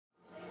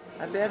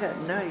I bet at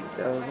night,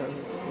 though, those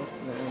look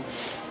nice.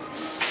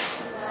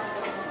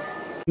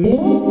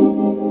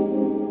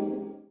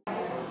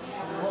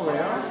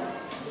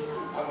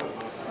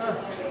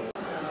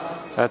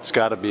 That's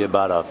got to be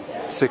about a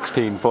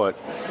 16-foot.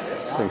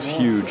 Thing's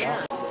huge.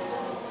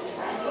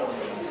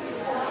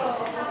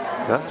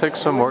 That takes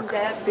some work.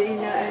 Wouldn't that be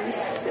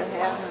nice to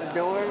have a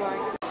door like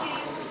that?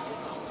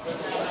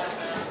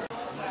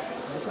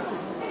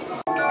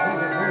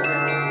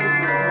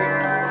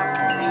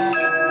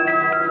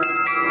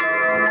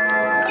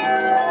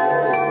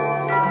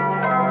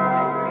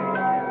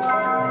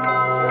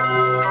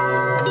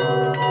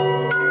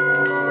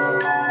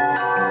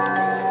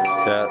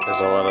 That is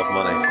a lot of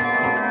money,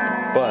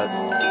 but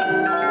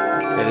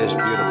it is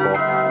beautiful.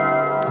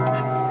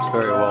 It's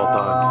very well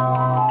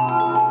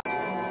done.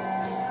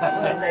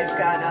 Well, they've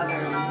got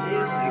other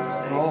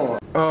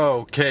music.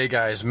 Okay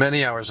guys,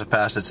 many hours have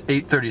passed. It's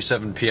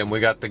 8:37 p.m. We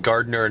got the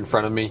gardener in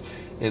front of me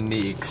in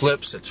the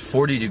eclipse. It's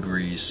 40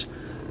 degrees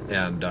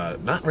and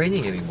not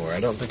raining anymore. I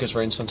don't think it's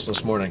rained since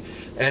this morning.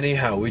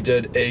 Anyhow, we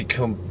did a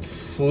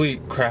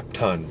complete crap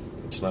ton.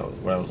 It's not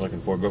what I was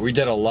looking for, but we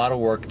did a lot of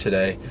work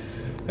today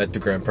at the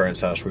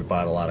grandparents' house. We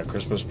bought a lot of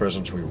Christmas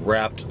presents. We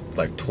wrapped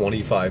like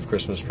 25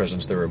 Christmas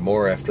presents. There were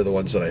more after the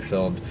ones that I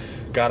filmed.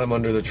 Got them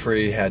under the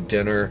tree, had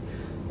dinner.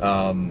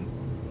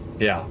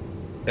 Yeah.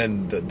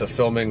 And the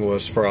filming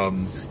was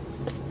from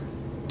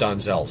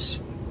Donzel's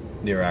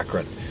near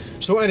Akron.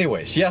 So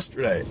anyways,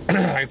 yesterday,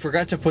 I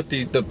forgot to put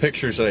the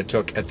pictures that I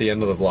took at the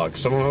end of the vlog.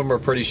 Some of them are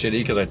pretty shitty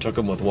because I took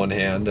them with one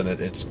hand and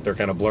they're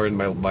kind of blurring.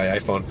 My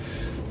iPhone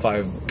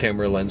 5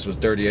 camera lens was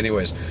dirty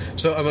anyways.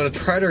 So I'm going to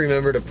try to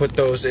remember to put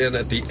those in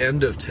at the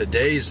end of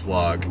today's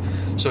vlog.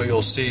 So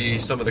you'll see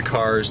some of the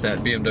cars that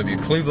BMW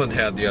Cleveland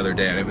had the other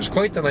day. And it was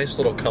quite a nice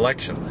little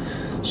collection.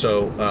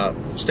 So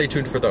stay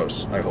tuned for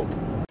those, I hope.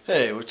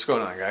 Hey, what's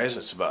going on, guys?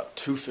 It's about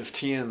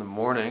 2:15 in the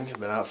morning. I've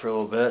been out for a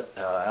little bit.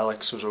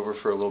 Alex was over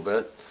for a little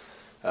bit.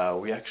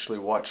 We actually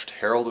watched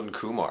Harold and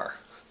Kumar.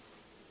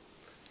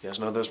 You guys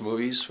know those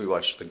movies? We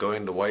watched the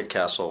Going to White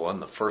Castle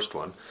one, the first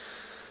one,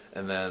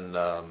 and then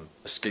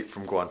Escape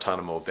from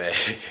Guantanamo Bay.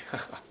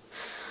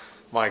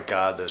 My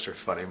God, those are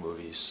funny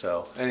movies.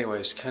 So,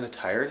 anyways, kind of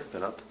tired.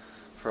 Been up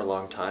for a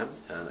long time,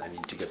 and I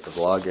need to get the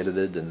vlog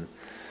edited and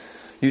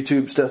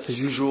YouTube stuff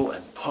as usual,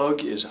 and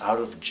Pug is out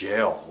of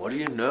jail. What do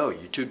you know?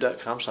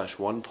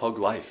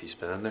 YouTube.com/OnePugLife. He's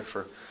been in there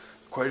for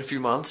quite a few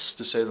months,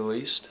 to say the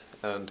least,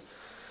 and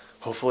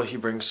hopefully he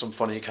brings some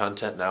funny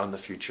content now in the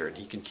future, and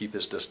he can keep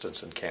his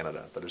distance in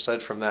Canada. But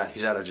aside from that,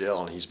 he's out of jail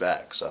and he's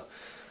back, so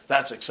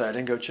that's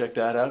exciting. Go check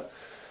that out.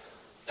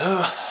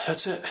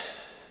 That's it.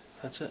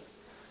 That's it.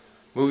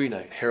 Movie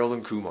night, Harold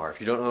and Kumar. If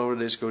you don't know what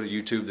it is, go to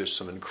YouTube. There's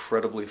some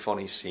incredibly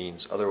funny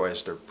scenes.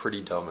 Otherwise, they're pretty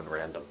dumb and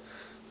random.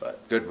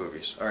 But good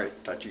movies.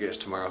 Alright, talk to you guys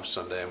tomorrow,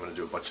 Sunday. I'm going to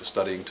do a bunch of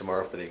studying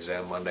tomorrow for the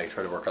exam Monday.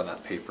 Try to work on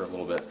that paper a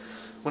little bit.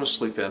 I'm going to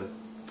sleep in,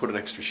 put an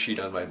extra sheet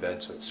on my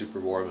bed so it's super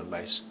warm and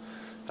nice.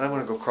 And I'm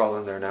going to go crawl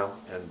in there now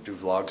and do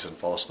vlogs and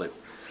fall asleep.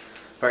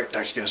 Alright,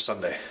 talk to you guys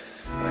Sunday.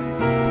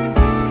 Bye.